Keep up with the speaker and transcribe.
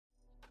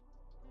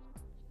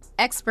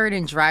Expert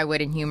in dry wit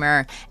and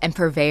humor and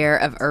purveyor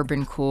of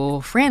urban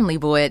cool, Fran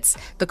Lebowitz,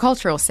 the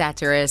cultural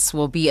satirist,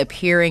 will be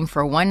appearing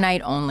for one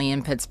night only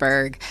in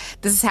Pittsburgh.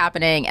 This is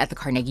happening at the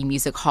Carnegie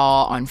Music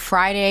Hall on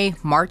Friday,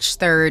 March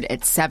 3rd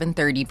at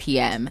 7:30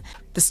 p.m.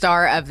 The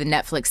star of the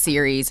Netflix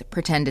series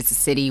Pretend It's a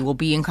City will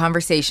be in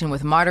conversation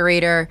with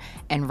moderator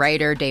and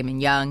writer Damon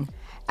Young.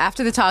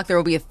 After the talk, there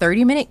will be a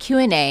 30-minute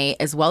Q&A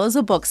as well as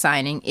a book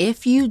signing.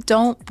 If you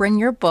don't bring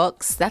your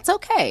books, that's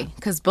okay,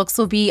 because books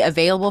will be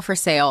available for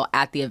sale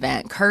at the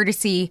event,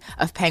 courtesy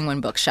of Penguin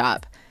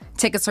Bookshop.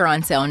 Tickets are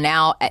on sale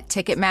now at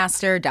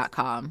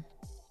Ticketmaster.com.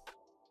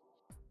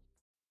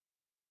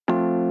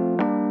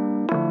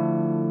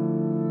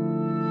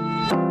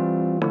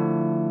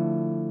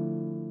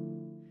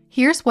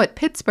 Here's what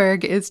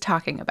Pittsburgh is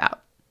talking about.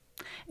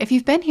 If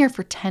you've been here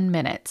for 10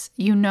 minutes,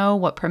 you know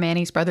what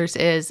Permanis Brothers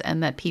is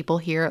and that people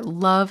here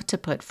love to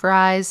put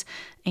fries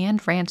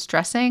and ranch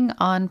dressing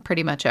on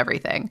pretty much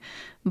everything.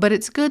 But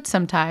it's good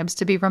sometimes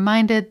to be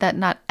reminded that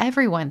not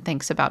everyone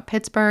thinks about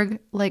Pittsburgh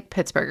like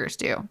Pittsburghers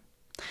do.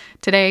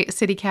 Today,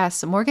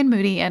 CityCast's Morgan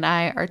Moody and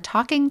I are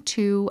talking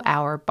to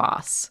our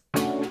boss.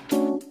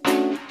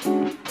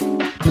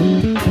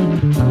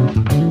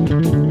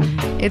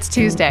 It's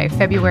Tuesday,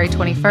 February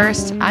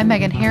 21st. I'm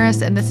Megan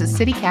Harris, and this is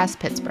CityCast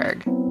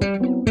Pittsburgh.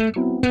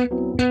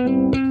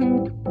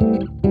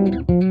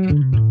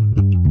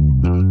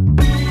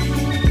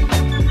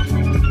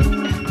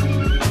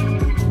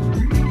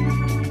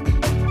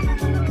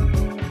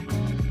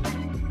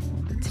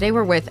 Today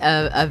we're with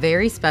a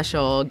very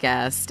special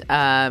guest.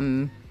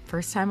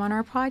 First time on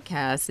our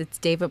podcast. It's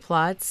David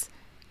Plotz,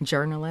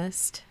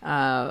 journalist,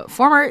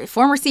 former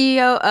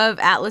CEO of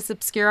Atlas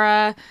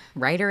Obscura,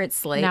 writer at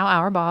Slate. Now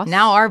our boss,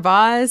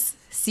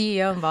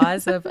 CEO and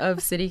boss of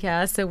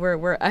CityCast.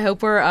 So I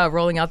hope we're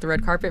rolling out the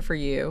red carpet for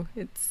you.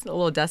 It's a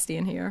little dusty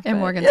in here. In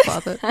Morgan's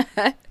closet.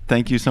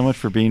 Thank you so much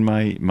for being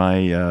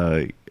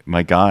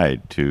my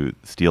guide to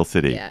Steel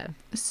City. Yeah.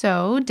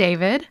 So,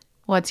 David,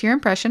 what's your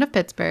impression of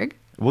Pittsburgh?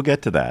 We'll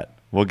get to that.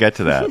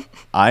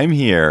 I'm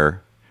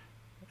here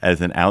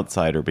as an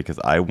outsider because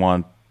I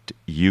want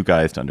you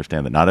guys to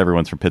understand that not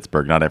everyone's from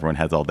Pittsburgh. Not everyone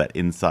has all that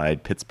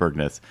inside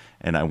Pittsburghness.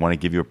 And I want to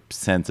give you a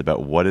sense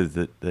about what is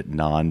it that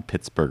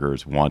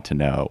non-Pittsburghers want to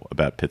know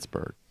about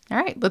Pittsburgh. All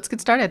right, let's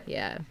get started.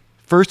 Yeah.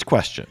 First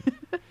question.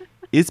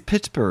 Is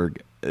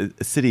Pittsburgh a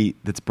city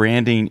that's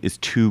branding is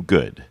too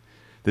good?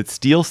 That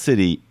Steel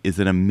City is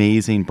an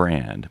amazing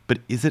brand, but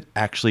is it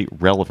actually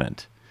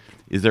relevant?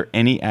 Is there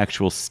any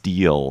actual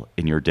steel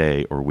in your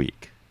day or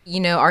week? You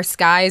know, our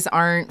skies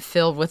aren't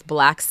filled with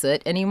black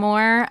soot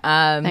anymore.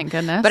 Thank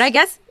goodness. But I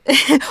guess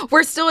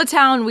we're still a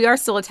town. We are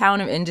still a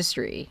town of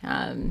industry.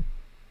 The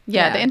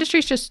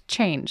industry's just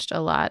changed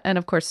a lot. And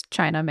of course,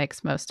 China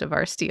makes most of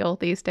our steel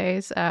these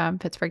days.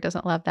 Pittsburgh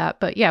doesn't love that.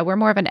 But yeah, we're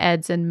more of an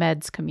eds and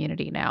meds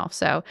community now.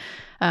 So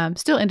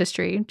still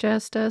industry,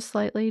 just a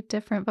slightly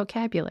different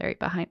vocabulary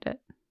behind it.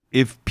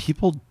 If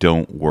people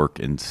don't work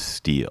in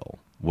steel,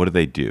 what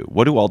do?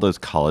 What do all those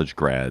college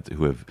grads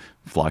who have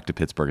flocked to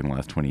Pittsburgh in the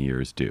last 20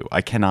 years do?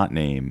 I cannot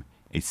name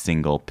a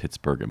single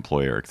Pittsburgh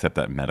employer except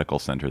that medical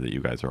center that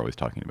you guys are always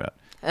talking about.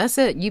 That's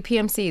it.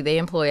 UPMC, they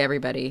employ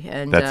everybody.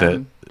 And that's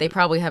it. They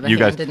probably have a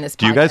hand in this podcast.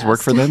 Do you guys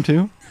work for them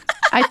too?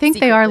 I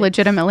think they are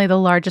legitimately the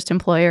largest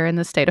employer in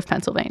the state of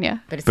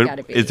Pennsylvania. But it's got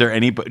to be.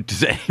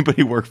 Does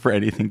anybody work for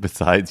anything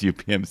besides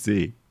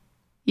UPMC?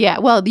 Yeah,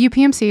 well, the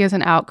UPMC is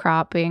an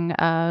outcropping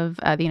of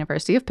the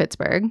University of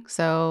Pittsburgh.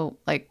 So,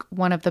 like,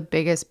 one of the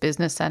biggest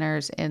business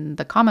centers in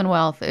the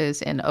Commonwealth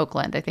is in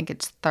Oakland. I think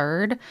it's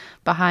third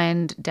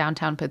behind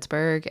downtown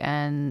Pittsburgh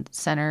and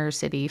Center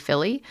City,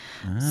 Philly.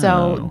 Oh.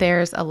 So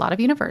there's a lot of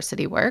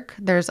university work.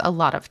 There's a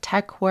lot of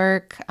tech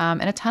work.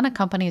 And a ton of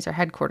companies are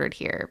headquartered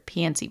here.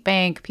 PNC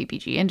Bank,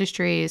 PPG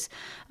Industries,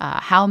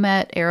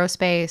 Howmet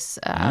Aerospace,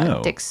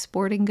 Dick's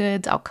Sporting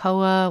Goods,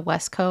 Alcoa,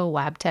 Wesco,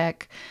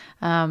 Wabtec.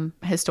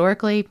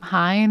 Historically,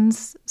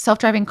 Heinz,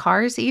 self-driving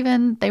cars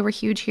even, they were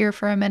huge here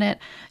for a minute.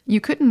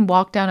 You couldn't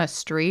walk down a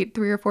street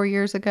 3 or 4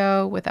 years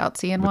ago without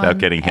seeing one. Without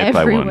getting hit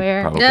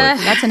everywhere. by one, probably.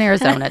 That's in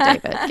Arizona,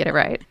 David. Get it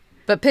right.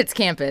 But Pitt's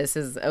campus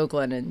is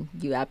Oakland, and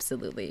you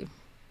absolutely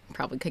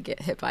probably could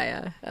get hit by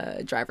a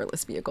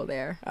driverless vehicle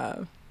there.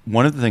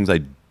 One of the things I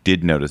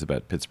did notice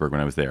about Pittsburgh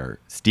when I was there,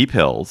 steep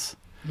hills.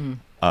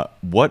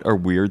 What are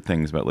weird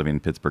things about living in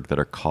Pittsburgh that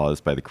are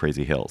caused by the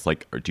crazy hills?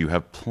 Like, do you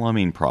have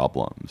plumbing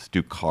problems?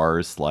 Do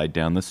cars slide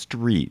down the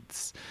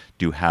streets?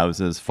 Do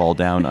houses fall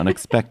down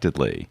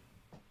unexpectedly?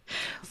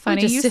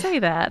 Funny you say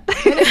that.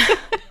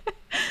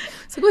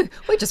 So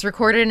we just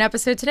recorded an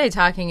episode today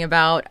talking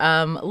about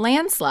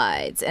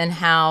landslides and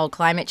how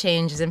climate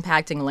change is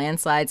impacting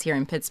landslides here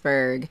in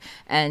Pittsburgh.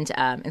 And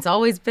it's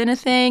always been a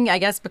thing, I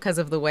guess, because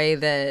of the way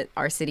that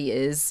our city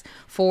is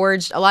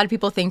forged. A lot of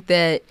people think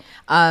that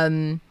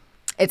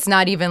it's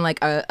not even like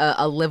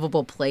a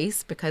livable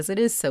place because it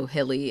is so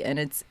hilly, and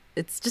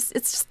it's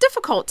just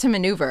difficult to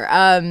maneuver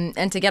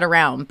and to get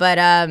around. But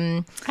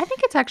I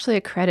think it's actually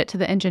a credit to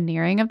the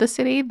engineering of the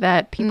city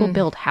that people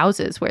build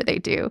houses where they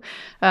do.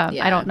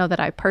 I don't know that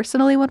I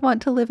personally would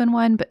want to live in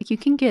one, but you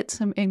can get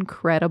some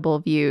incredible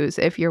views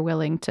if you're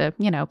willing to,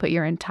 put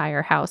your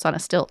entire house on a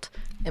stilt.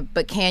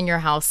 But can your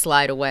house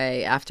slide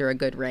away after a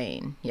good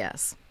rain?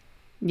 Yes.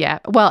 Yeah.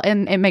 Well,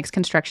 and it makes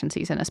construction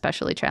season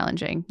especially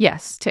challenging.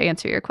 Yes, to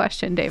answer your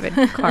question, David,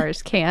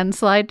 cars can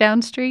slide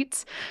down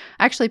streets.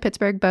 Actually,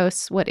 Pittsburgh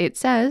boasts what it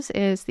says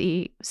is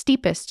the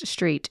steepest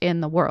street in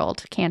the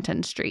world,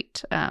 Canton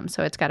Street.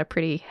 So it's got a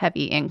pretty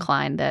heavy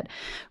incline that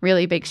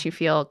really makes you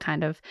feel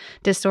kind of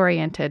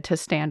disoriented to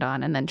stand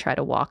on and then try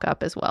to walk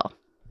up as well.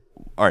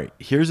 All right.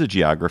 Here's a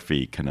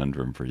geography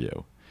conundrum for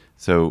you.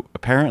 So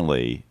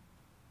apparently,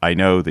 I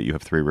know that you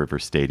have Three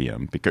Rivers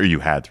Stadium, because you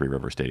had Three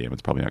Rivers Stadium.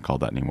 It's probably not called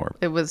that anymore.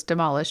 It was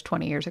demolished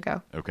 20 years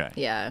ago. Okay.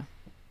 Yeah.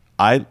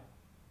 I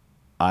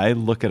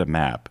look at a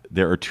map.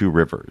 There are two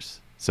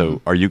rivers.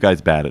 So are you guys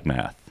bad at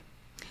math?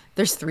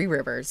 There's 3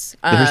 rivers.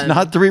 There's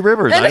not 3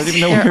 rivers. I don't even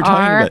know what you're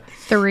talking about.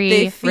 Three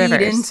they feed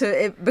rivers.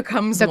 into it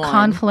becomes The one.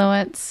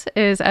 confluence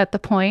is at the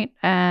point,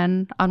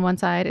 and on one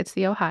side it's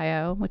the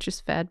Ohio, which is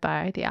fed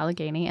by the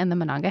Allegheny and the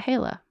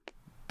Monongahela.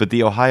 But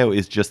the Ohio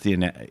is just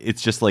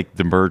it's just like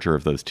the merger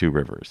of those 2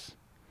 rivers.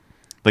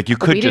 Like you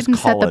could just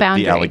call it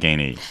the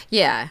Allegheny.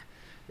 Yeah.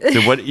 So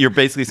what you're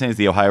basically saying is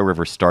the Ohio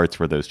River starts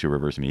where those 2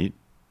 rivers meet?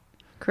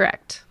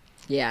 Correct.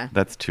 Yeah.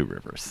 That's 2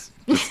 rivers.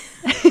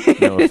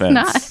 No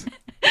offense.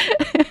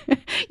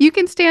 You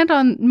can stand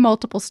on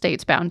multiple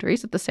states'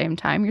 boundaries at the same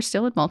time. You're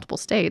still in multiple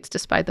states,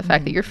 despite the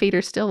fact that your feet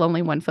are still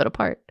only 1 foot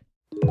apart.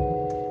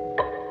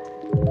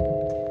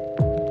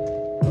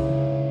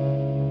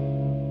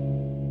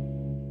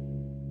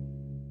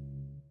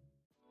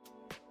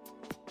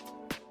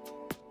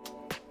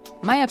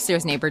 My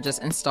upstairs neighbor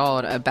just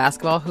installed a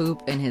basketball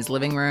hoop in his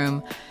living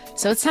room,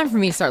 so it's time for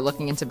me to start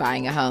looking into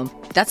buying a home.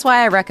 That's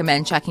why I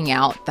recommend checking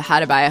out the How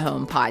to Buy a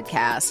Home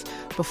podcast.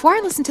 Before I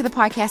listened to the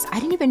podcast, I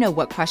didn't even know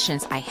what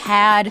questions I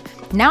had.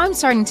 Now I'm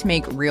starting to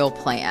make real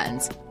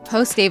plans.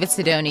 Host David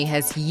Sidoni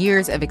has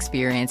years of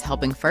experience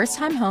helping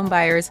first-time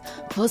homebuyers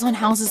close on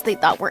houses they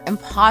thought were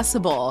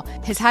impossible.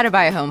 His How to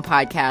Buy a Home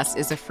podcast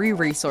is a free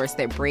resource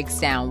that breaks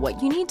down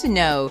what you need to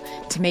know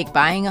to make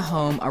buying a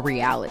home a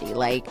reality.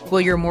 Like,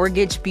 will your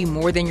mortgage be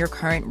more than your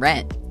current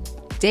rent?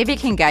 David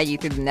can guide you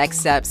through the next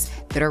steps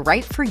that are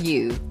right for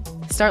you.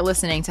 Start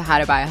listening to How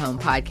to Buy a Home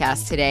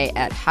podcast today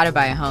at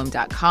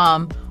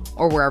howtobuyahome.com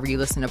or wherever you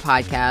listen to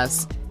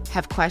podcasts.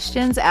 Have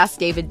questions? Ask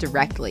David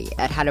directly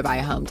at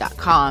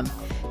howtobuyahome.com.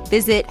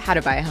 Visit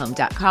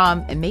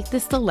howtobuyahome.com and make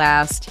this the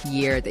last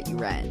year that you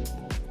rent.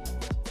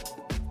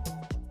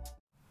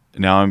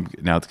 Now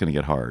it's going to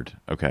get hard.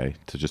 Okay.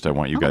 So I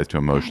want you guys to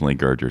emotionally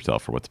gird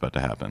yourself for what's about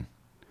to happen.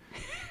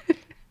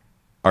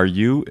 Are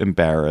you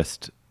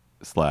embarrassed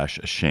 /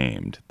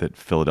 ashamed that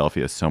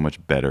Philadelphia is so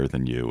much better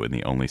than you in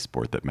the only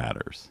sport that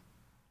matters?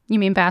 You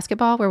mean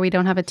basketball, where we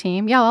don't have a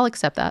team? Yeah, I'll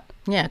accept that.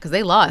 Yeah, because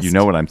they lost. You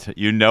know what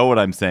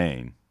I'm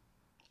saying.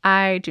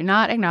 I do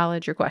not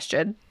acknowledge your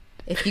question.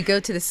 If you go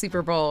to the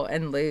Super Bowl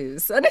and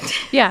lose.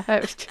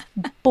 Yeah.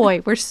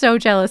 Boy, we're so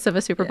jealous of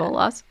a Super Bowl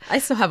loss. I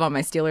still have on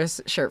my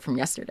Steelers shirt from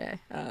yesterday.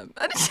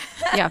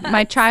 Yeah,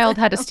 my child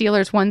had a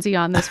Steelers onesie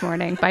on this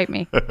morning. Bite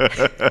me.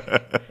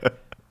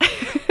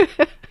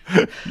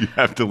 You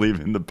have to leave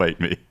in the bite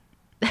me.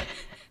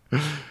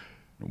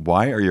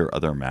 Why are your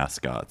other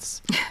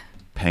mascots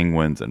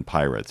penguins and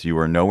pirates? You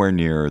are nowhere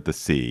near the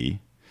sea.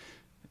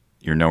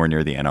 You're nowhere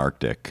near the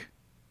Antarctic.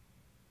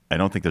 I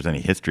don't think there's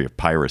any history of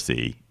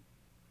piracy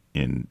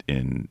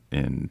in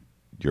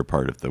your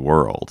part of the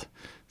world.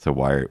 So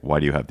why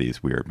do you have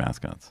these weird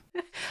mascots?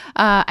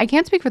 I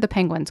can't speak for the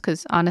Penguins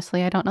because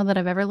honestly, I don't know that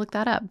I've ever looked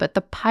that up. But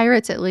the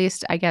Pirates, at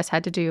least, I guess,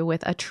 had to do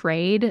with a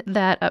trade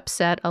that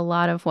upset a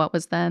lot of what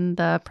was then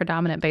the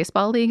predominant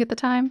baseball league at the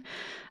time.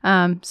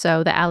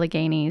 So the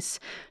Alleghenies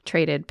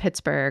traded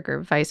Pittsburgh or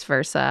vice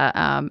versa,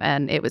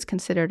 and it was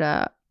considered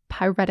a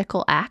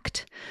piratical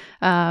act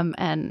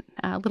and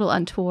a little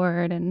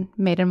untoward and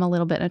made him a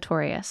little bit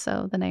notorious.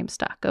 So the name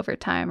stuck over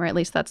time, or at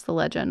least that's the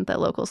legend that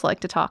locals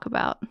like to talk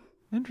about.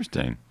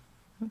 Interesting.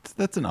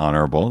 That's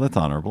honorable.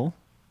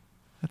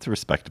 That's a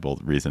respectable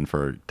reason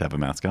to have a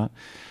mascot.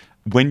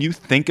 When you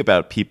think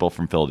about people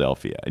from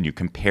Philadelphia and you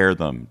compare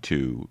them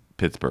to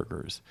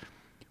Pittsburghers,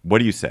 what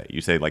do you say?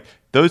 You say, like,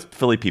 those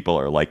Philly people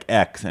are like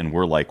X and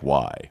we're like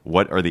Y.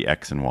 What are the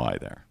X and Y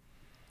there?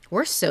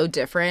 We're so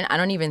different. I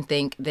don't even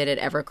think that it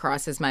ever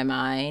crosses my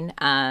mind.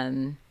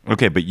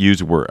 Okay, but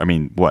use word. I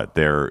mean, what?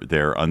 They're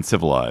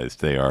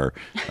uncivilized. They are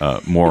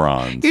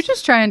morons. You're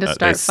just trying to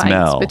start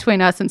fights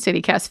between us and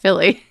CityCast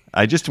Philly.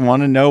 I just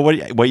want to know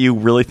what you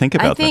really think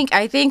about them.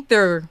 I think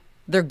they're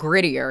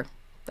grittier.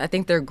 I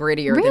think they're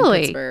grittier than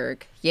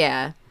Pittsburgh.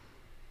 Yeah.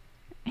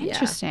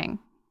 Interesting.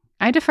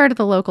 Yeah. I defer to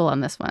the local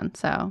on this one.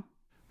 So,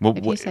 what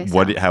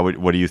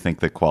do you think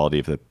the quality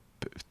of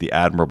the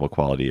admirable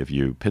quality of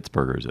you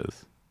Pittsburghers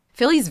is?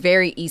 Philly's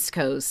very East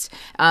Coast.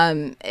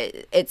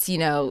 It's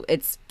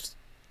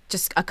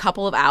just a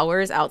couple of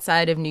hours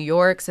outside of New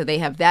York. So they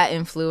have that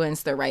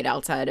influence. They're right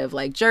outside of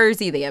like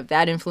Jersey. They have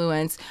that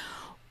influence.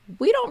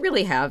 We don't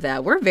really have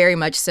that. We're very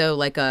much so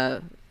like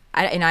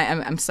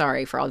I'm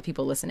sorry for all the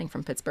people listening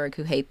from Pittsburgh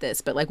who hate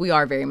this, but like we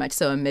are very much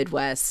so a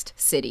Midwest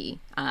city.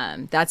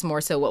 That's more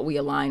so what we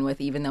align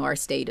with, even though our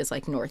state is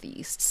like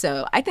Northeast.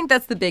 So I think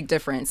that's the big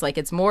difference. Like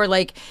it's more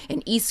like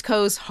an East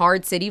Coast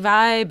hard city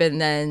vibe,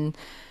 and then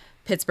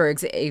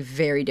Pittsburgh's a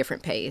very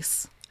different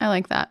pace. I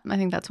like that. I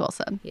think that's well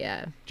said.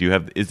 Yeah.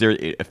 Is there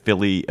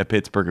a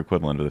Pittsburgh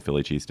equivalent of the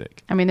Philly cheesesteak?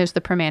 I mean, there's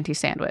the Primanti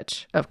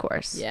sandwich, of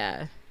course.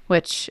 Yeah.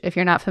 Which, if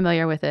you're not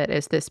familiar with it,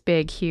 is this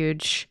big,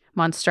 huge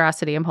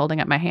monstrosity I'm holding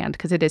up my hand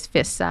because it is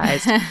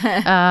fist-sized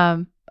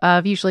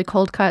of usually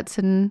cold cuts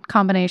in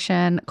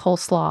combination,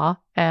 coleslaw,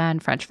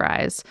 and French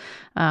fries.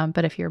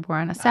 But if you're more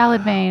on a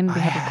salad vein, we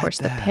have, of course,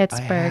 the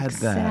Pittsburgh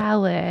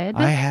salad.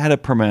 I had a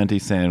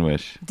Primanti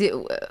sandwich.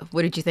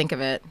 What did you think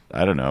of it?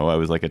 I don't know. I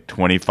was like a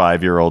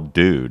 25-year-old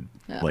dude,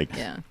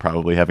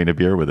 probably having a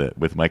beer with it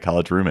with my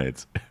college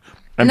roommates.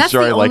 And that's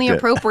the only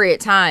appropriate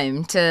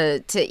time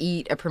to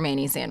eat a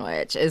Primanti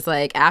sandwich is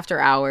like after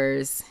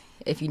hours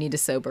if you need to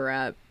sober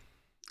up.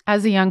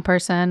 As a young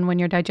person, when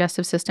your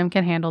digestive system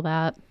can handle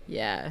that.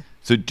 Yeah.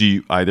 So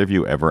do either of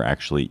you ever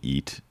actually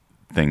eat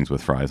things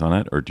with fries on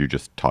it, or do you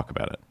just talk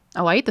about it?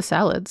 Oh, I eat the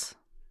salads.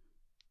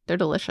 They're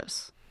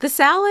delicious. The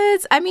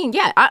salads, I mean,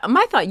 yeah,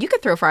 my thought, you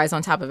could throw fries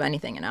on top of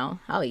anything and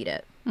I'll eat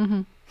it.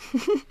 Mm-hmm.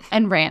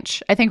 And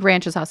ranch. I think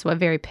ranch is also a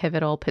very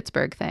pivotal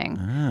Pittsburgh thing.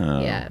 Oh.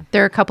 Yeah.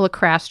 There are a couple of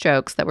crass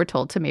jokes that were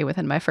told to me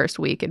within my first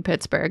week in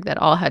Pittsburgh that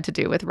all had to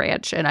do with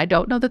ranch, and I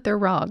don't know that they're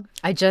wrong.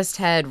 I just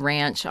had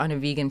ranch on a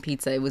vegan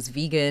pizza. It was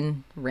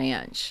vegan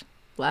ranch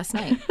last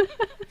night.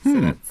 So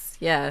that's,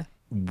 yeah.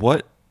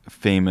 What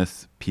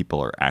famous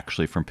people are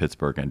actually from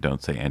Pittsburgh and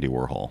don't say Andy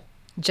Warhol?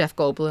 Jeff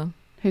Goldblum.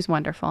 Who's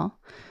wonderful.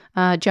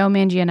 Joe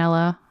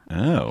Manganiello.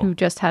 Oh. Who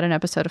just had an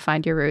episode of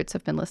Find Your Roots.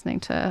 I've been listening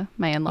to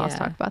my in-laws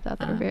talk about that.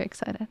 We're very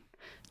excited.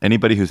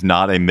 Anybody who's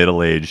not a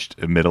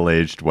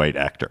middle-aged white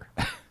actor.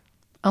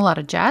 A lot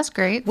of jazz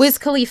greats. Wiz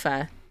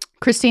Khalifa.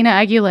 Christina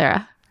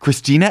Aguilera.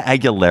 Christina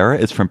Aguilera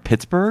is from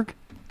Pittsburgh?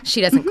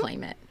 She doesn't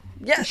claim it.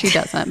 Yeah, she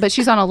doesn't. But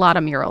she's on a lot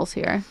of murals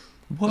here.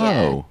 Whoa.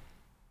 Yeah.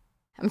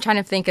 I'm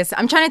trying to think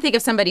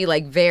of somebody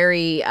like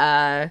very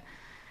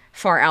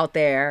far out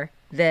there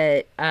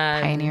that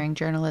pioneering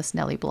journalist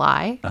Nellie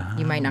Bly.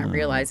 You might not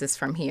realize is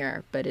from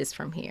here, but is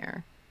from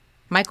here.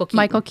 Michael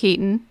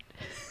Keaton.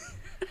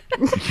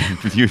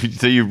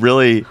 So you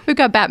really... We've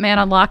got Batman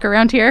on lock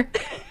around here.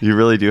 You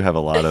really do have a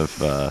lot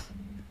of...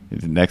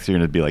 next year,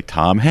 it'd be like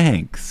Tom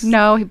Hanks.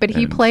 No, but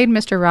he played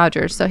Mr.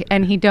 Rogers,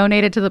 and he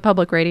donated to the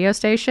public radio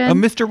station. Oh,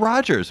 Mr.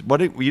 Rogers.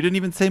 You didn't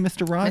even say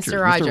Mr. Rogers.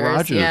 Mr.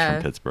 Rogers is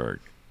from Pittsburgh.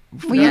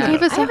 Well, you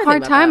gave us a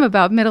hard time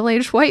about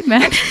middle-aged white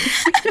men.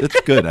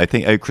 That's good. I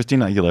think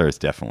Christina Aguilera is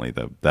definitely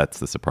that's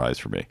the surprise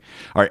for me.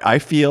 All right, I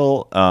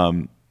feel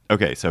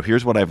okay. So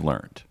here's what I've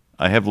learned.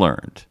 I have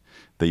learned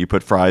that you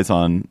put fries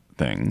on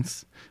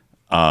things.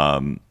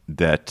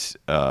 That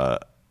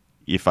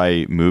if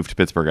I move to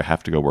Pittsburgh, I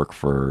have to go work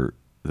for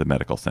the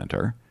medical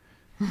center.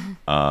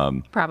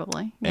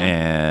 Probably. Yeah.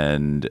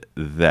 And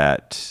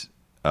that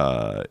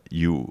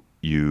you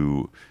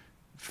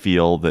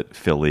feel that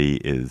Philly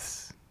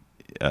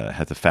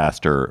has a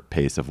faster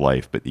pace of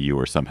life, but you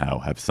or somehow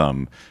have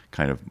some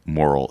kind of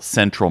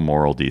central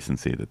moral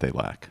decency that they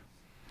lack.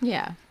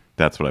 Yeah.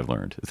 That's what I've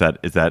learned. Are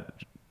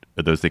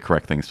those the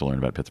correct things to learn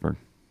about Pittsburgh?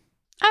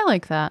 I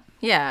like that.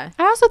 Yeah.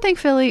 I also think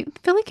Philly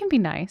can be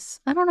nice.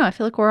 I don't know. I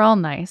feel like we're all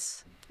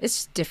nice.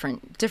 It's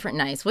different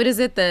nice. What is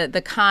it?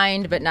 The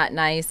kind but not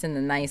nice, and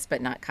the nice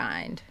but not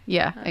kind.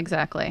 Yeah,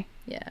 exactly.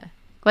 Yeah.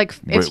 Like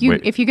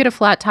if you get a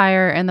flat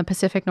tire in the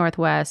Pacific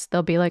Northwest,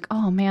 they'll be like,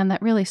 "Oh man,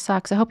 that really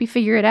sucks. I hope you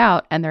figure it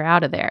out," and they're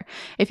out of there.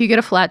 If you get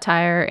a flat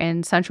tire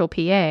in Central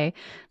PA,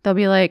 they'll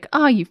be like,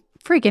 "Oh, you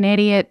freaking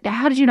idiot.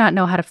 How did you not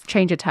know how to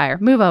change a tire?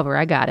 Move over.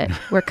 I got it."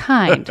 We're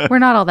kind. We're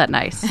not all that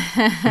nice.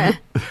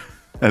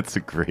 That's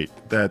great.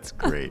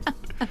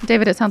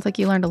 David, it sounds like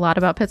you learned a lot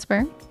about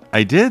Pittsburgh.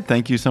 I did.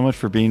 Thank you so much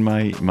for being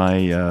my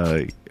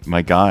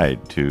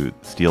guide to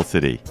Steel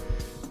City.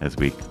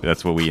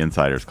 That's what we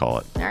insiders call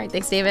it. All right.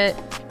 Thanks, David.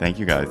 Thank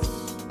you, guys.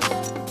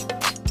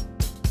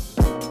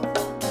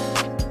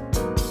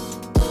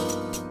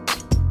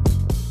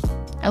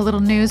 A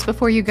little news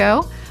before you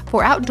go.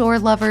 For outdoor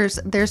lovers,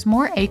 there's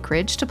more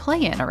acreage to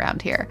play in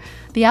around here.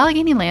 The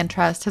Allegheny Land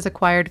Trust has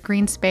acquired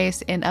green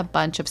space in a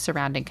bunch of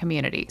surrounding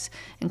communities,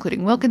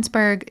 including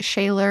Wilkinsburg,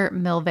 Shaler,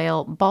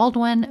 Millvale,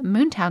 Baldwin,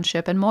 Moon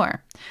Township, and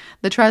more.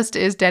 The trust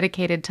is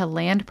dedicated to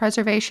land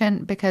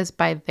preservation because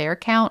by their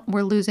count,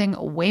 we're losing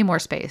way more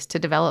space to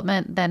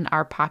development than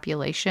our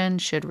population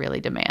should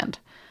really demand.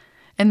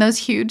 And those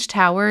huge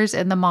towers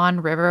in the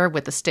Mon River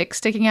with the stick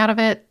sticking out of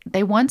it,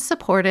 they once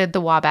supported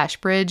the Wabash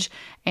Bridge,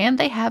 and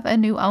they have a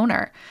new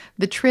owner.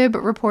 The Trib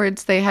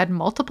reports they had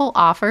multiple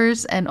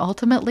offers and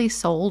ultimately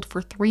sold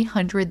for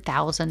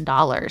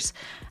 $300,000.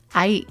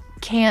 I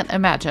can't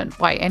imagine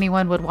why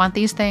anyone would want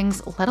these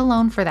things, let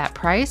alone for that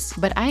price,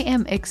 but I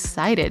am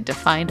excited to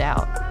find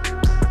out.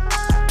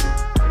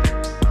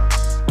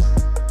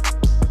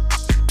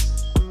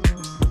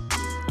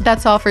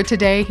 That's all for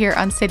today here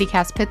on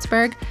CityCast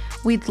Pittsburgh.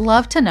 We'd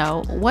love to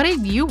know, what do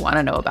you want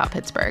to know about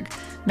Pittsburgh?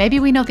 Maybe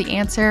we know the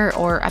answer,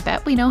 or I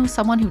bet we know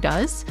someone who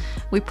does.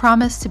 We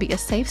promise to be a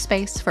safe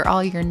space for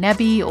all your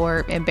nebby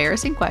or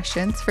embarrassing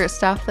questions for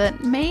stuff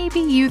that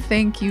maybe you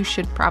think you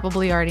should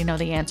probably already know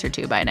the answer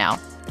to by now.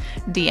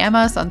 DM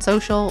us on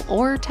social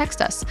or text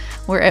us.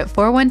 We're at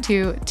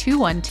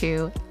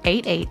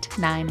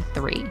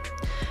 412-212-8893.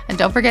 And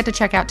don't forget to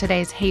check out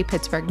today's Hey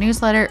Pittsburgh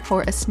newsletter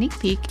for a sneak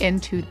peek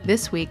into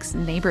this week's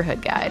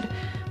neighborhood guide.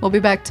 We'll be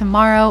back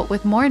tomorrow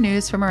with more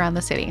news from around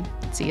the city.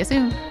 See you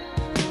soon.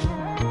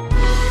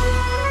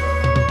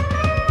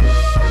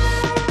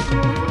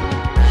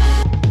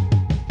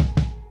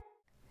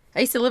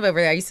 I used to live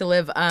over there. I used to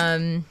live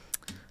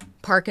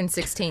Park and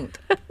 16th.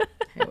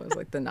 It was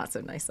like the not so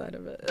nice side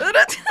of it.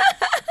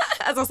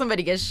 I saw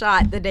somebody get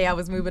shot the day I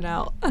was moving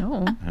out.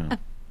 Oh.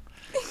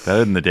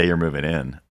 Better than the day you're moving in.